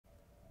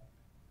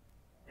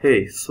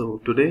Hey,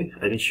 so today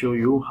I can show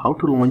you how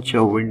to launch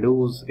a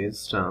Windows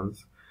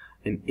instance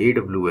in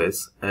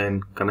AWS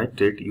and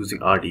connect it using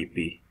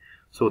RDP.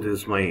 So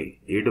this is my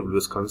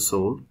AWS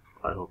console.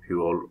 I hope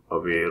you all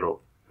aware of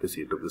this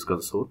AWS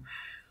console.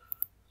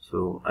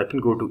 So I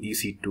can go to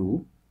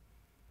EC2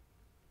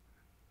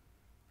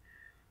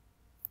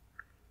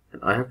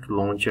 and I have to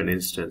launch an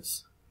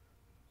instance.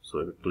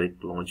 So I will click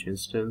launch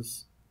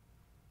instance.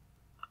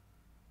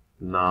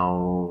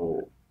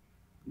 Now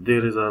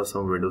there is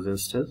some Windows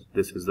instance.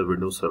 This is the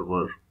Windows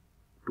Server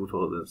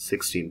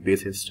 2016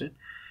 base instance.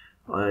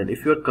 And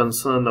if you are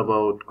concerned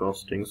about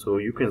costing, so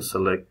you can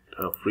select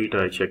a free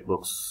try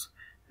checkbox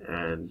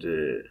and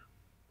you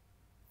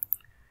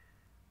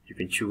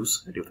can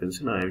choose at your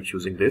fancy. I am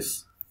choosing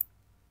this.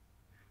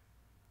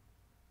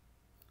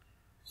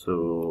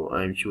 So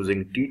I am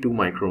choosing T2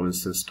 micro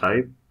instance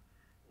type,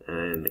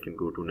 and I can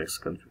go to next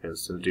config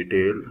instance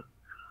detail.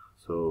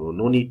 So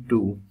no need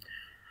to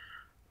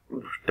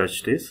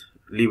touch this,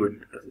 leave it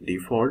as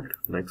default.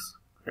 Next,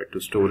 add to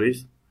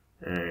storage,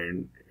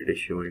 and it is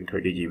showing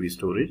 30 GB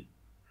storage.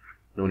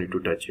 No need to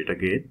touch it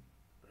again.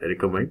 I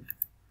recommend.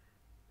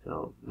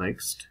 Now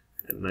next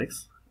and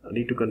next. I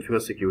need to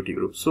configure security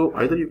group. So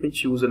either you can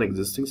choose an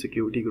existing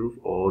security group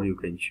or you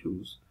can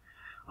choose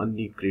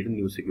create a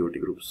new security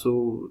group.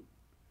 So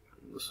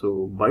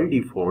by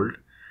default,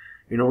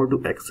 in order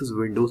to access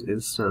Windows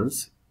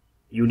instance,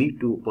 you need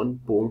to open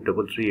port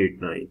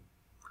 3389.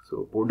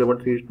 So port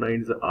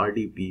 3389 is a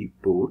RDP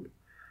port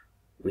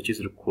which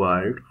is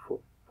required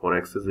for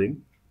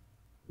accessing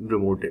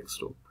remote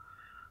desktop.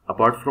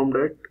 Apart from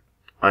that,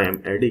 I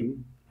am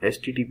adding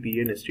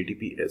HTTP and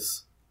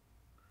HTTPS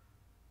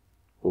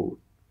port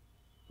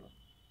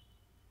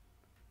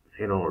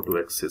in order to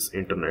access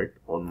internet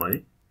on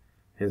my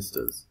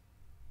instance.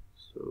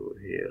 So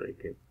here I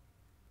can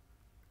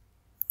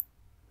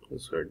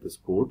also add this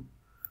port.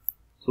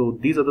 So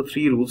these are the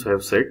three rules I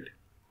have set.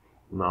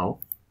 Now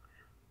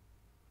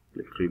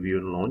click review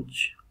and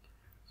launch.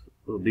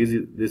 So this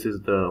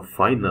is the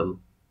final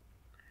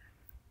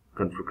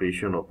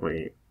configuration of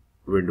my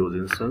Windows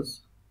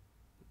instance.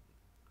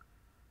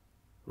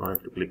 Now I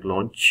have to click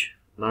launch.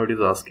 Now it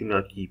is asking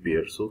a key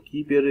pair. So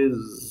key pair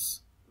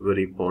is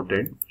very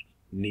important.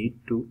 Key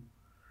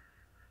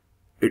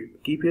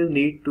pair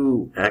need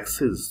to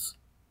access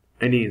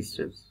any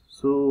instance.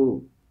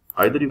 So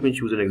either you can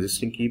choose an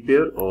existing key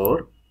pair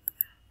or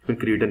you can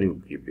create a new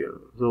key pair.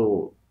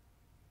 So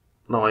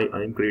now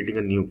I am creating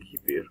a new key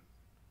pair,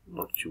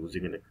 not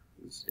choosing an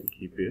existing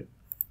key pair.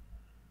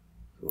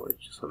 So I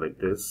just select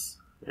this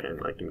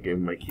and I can give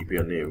my key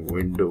pair name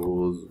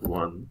Windows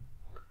 1.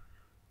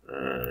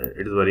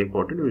 It is very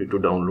important. You need to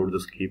download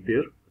this key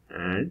pair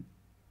and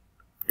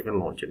you can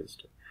launch an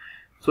instance.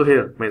 So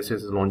here my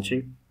instance is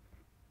launching.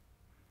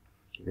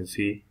 You can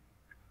see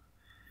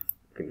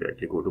I can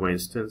directly go to my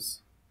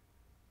instance.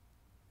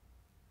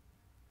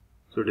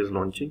 So it is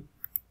launching.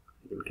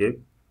 You can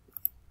give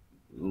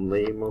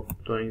name of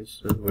the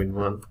instance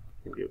Win1.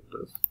 You can give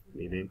this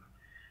any name.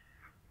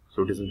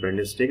 So it is in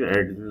pending state and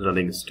it is in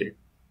running state.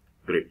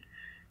 Great.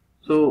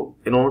 So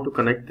in order to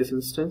connect this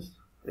instance,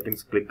 I can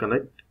click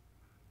connect,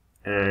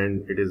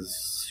 and it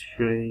is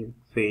saying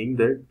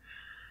that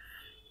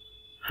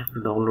I have to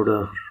download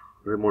a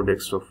remote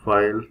desktop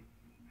file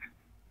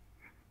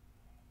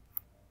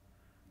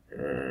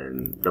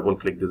and double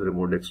click this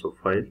remote desktop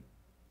file.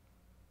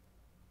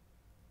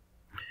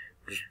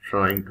 Just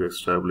trying to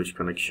establish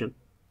connection.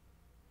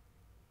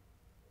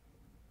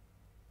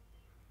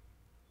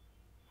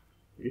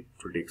 It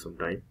will take some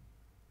time.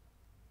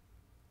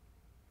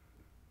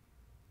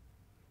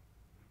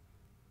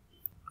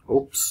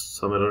 Oops,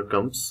 some error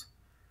comes.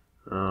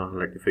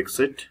 Let me fix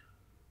it.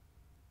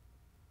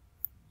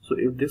 So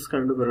if this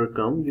kind of error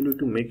comes, you need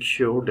to make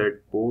sure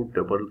that port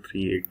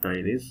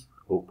 3389 is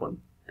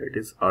open. That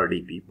is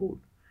RDP port.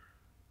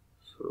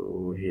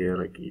 So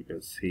here you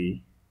can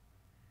see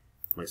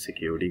my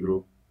security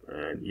group,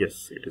 and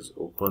yes, it is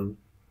open.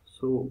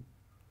 So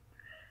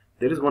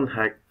there is one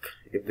hack.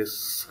 If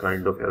this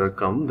kind of error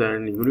comes,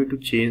 then you need to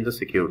change the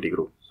security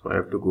group. So I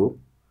have to go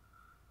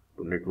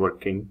to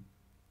networking,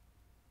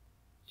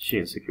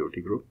 change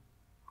security group.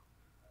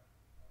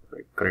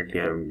 Currently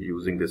I am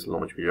using this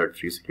launch wizard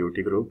 3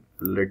 security group.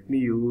 Let me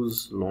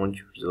use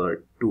launch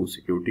wizard 2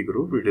 security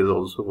group. It is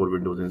also for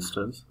Windows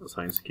instance,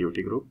 assign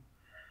security group.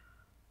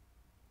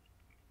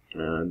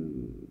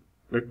 And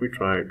let me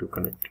try to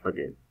connect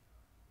again.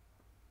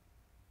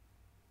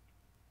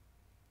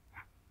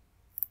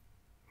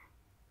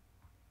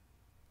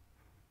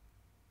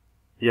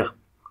 Yeah,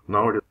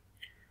 now it is.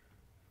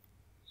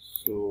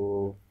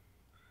 So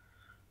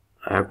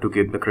I have to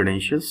give the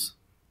credentials.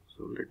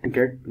 So let me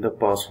get the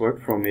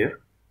password from here.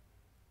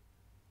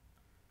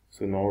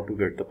 So in order to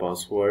get the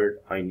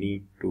password, I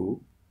need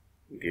to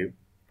give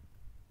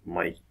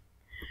my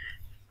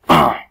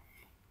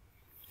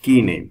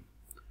key name.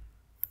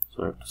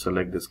 So I have to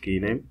select this key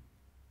name.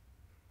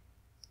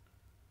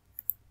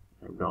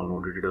 I've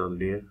downloaded it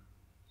earlier.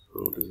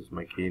 So this is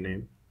my key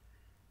name.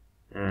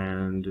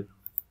 And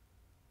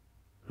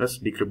let's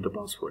decrypt the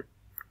password.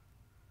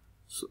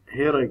 So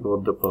here I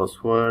got the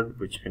password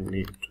which I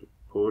need to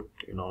put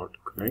in order to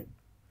connect.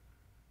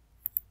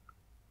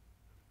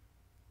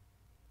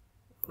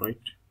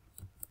 Right.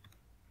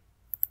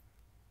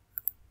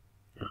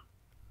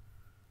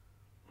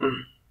 Yeah.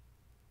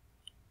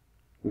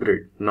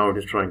 Great. Now it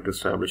is trying to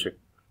establish a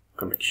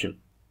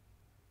connection.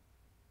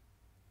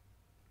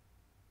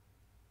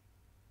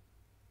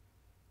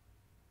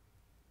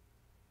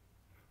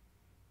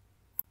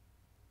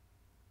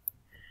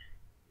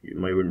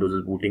 My Windows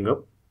is booting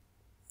up,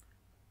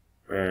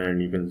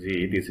 and you can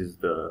see this is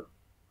the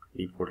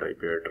default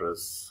IP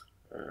address,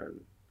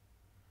 and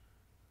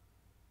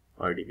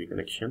RDP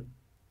connection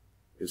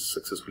is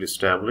successfully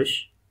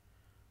established.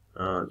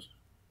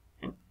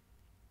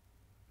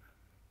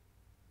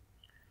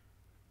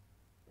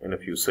 In a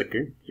few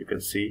seconds you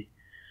can see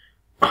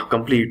a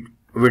complete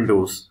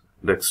Windows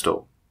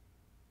desktop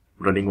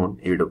running on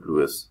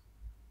AWS.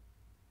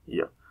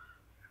 Yeah,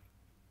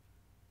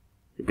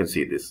 you can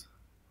see this.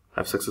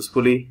 I've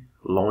successfully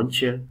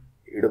launched an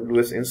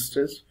AWS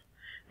instance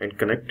and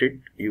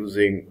connected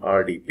using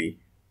RDP.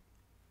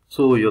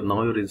 So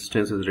now your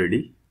instance is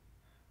ready,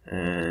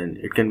 and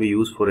it can be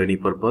used for any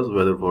purpose,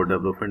 whether for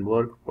development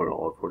work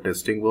or for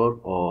testing work,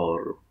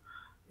 or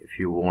if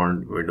you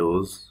want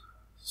Windows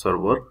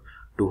server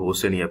to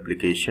host any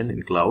application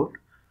in cloud.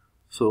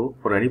 So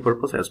for any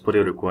purpose as per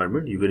your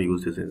requirement, you can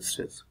use this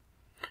instance.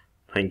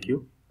 Thank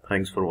you.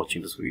 Thanks for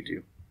watching this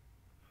video.